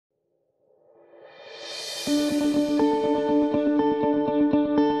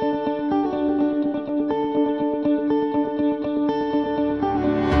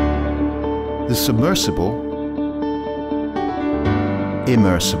submersible,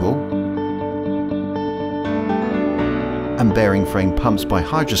 immersible, and bearing frame pumps by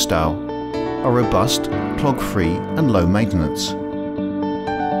Hidrostal are robust, clog-free and low maintenance.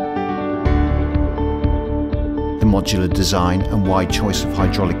 The modular design and wide choice of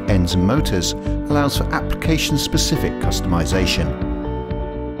hydraulic ends and motors allows for application-specific customization.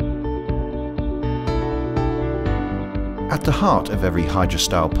 At the heart of every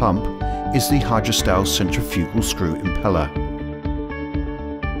Hidrostal pump is the Hidrostal centrifugal screw impeller.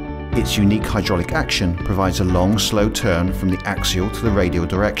 Its unique hydraulic action provides a long, slow turn from the axial to the radial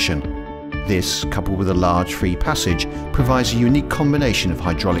direction. This, coupled with a large free passage, provides a unique combination of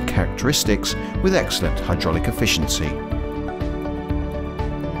hydraulic characteristics with excellent hydraulic efficiency.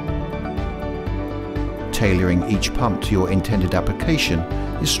 Tailoring each pump to your intended application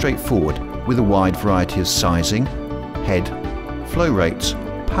is straightforward, with a wide variety of sizing, head, flow rates,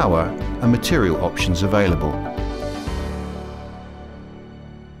 power and material options available.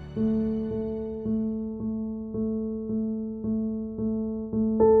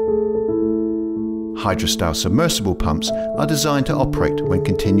 Hidrostal submersible pumps are designed to operate when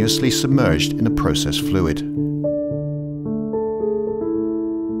continuously submerged in a process fluid.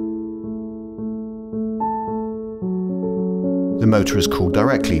 The motor is cooled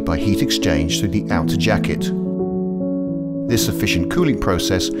directly by heat exchange through the outer jacket. This efficient cooling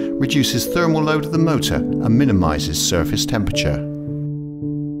process reduces thermal load of the motor and minimizes surface temperature.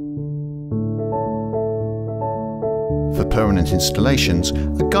 For permanent installations,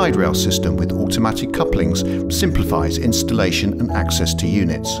 a guide rail system with automatic couplings simplifies installation and access to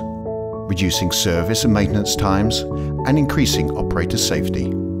units, reducing service and maintenance times and increasing operator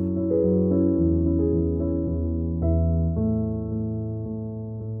safety.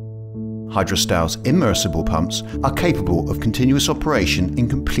 Hidrostal's immersible pumps are capable of continuous operation in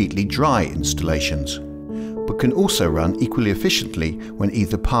completely dry installations, but can also run equally efficiently when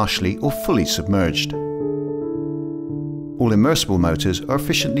either partially or fully submerged. All immersible motors are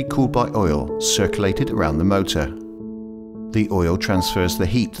efficiently cooled by oil circulated around the motor. The oil transfers the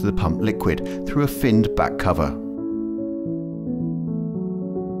heat to the pump liquid through a finned back cover.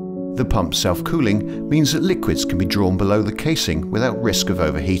 The pump self-cooling means that liquids can be drawn below the casing without risk of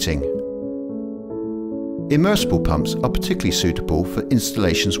overheating. Immersible pumps are particularly suitable for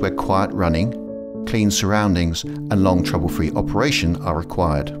installations where quiet running, clean surroundings and long trouble-free operation are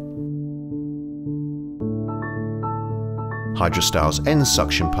required. Hidrostal's end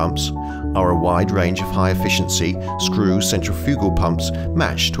suction pumps are a wide range of high-efficiency screw centrifugal pumps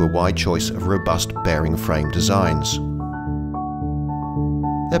matched to a wide choice of robust bearing frame designs.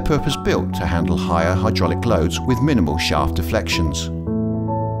 They're purpose-built to handle higher hydraulic loads with minimal shaft deflections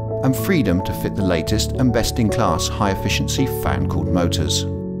and freedom to fit the latest and best-in-class high-efficiency fan-cooled motors.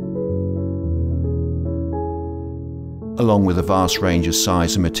 Along with a vast range of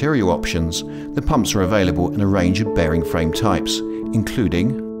size and material options, the pumps are available in a range of bearing frame types,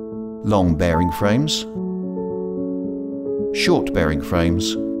 including long bearing frames, short bearing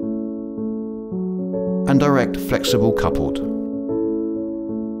frames, and direct flexible coupled.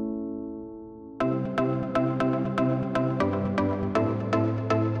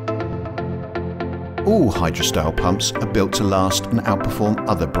 All Hidrostal pumps are built to last and outperform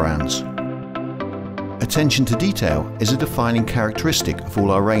other brands. Attention to detail is a defining characteristic of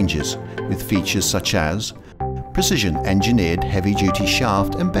all our ranges, with features such as precision-engineered heavy-duty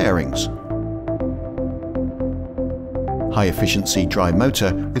shaft and bearings, high-efficiency dry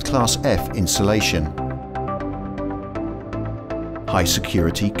motor with Class F insulation,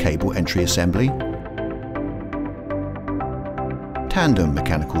 high-security cable entry assembly, tandem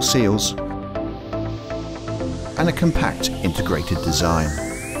mechanical seals, and a compact integrated design.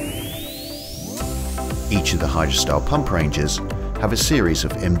 Each of the Hidrostal pump ranges have a series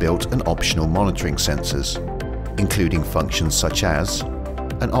of inbuilt and optional monitoring sensors, including functions such as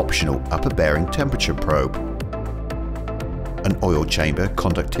an optional upper bearing temperature probe, an oil chamber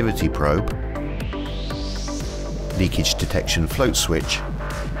conductivity probe, leakage detection float switch,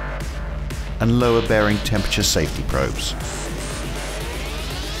 and lower bearing temperature safety probes.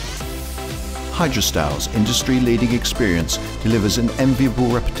 Hidrostal's industry-leading experience delivers an enviable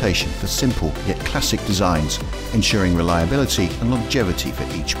reputation for simple yet classic designs, ensuring reliability and longevity for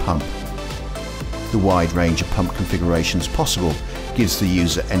each pump. The wide range of pump configurations possible gives the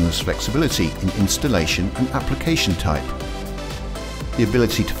user endless flexibility in installation and application type. The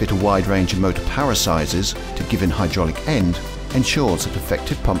ability to fit a wide range of motor power sizes to given hydraulic end ensures that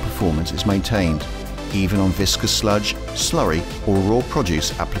effective pump performance is maintained, even on viscous sludge, slurry or raw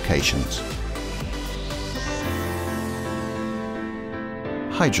produce applications.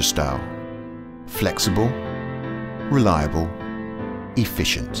 Hidrostal. Flexible, reliable,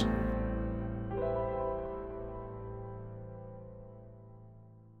 efficient.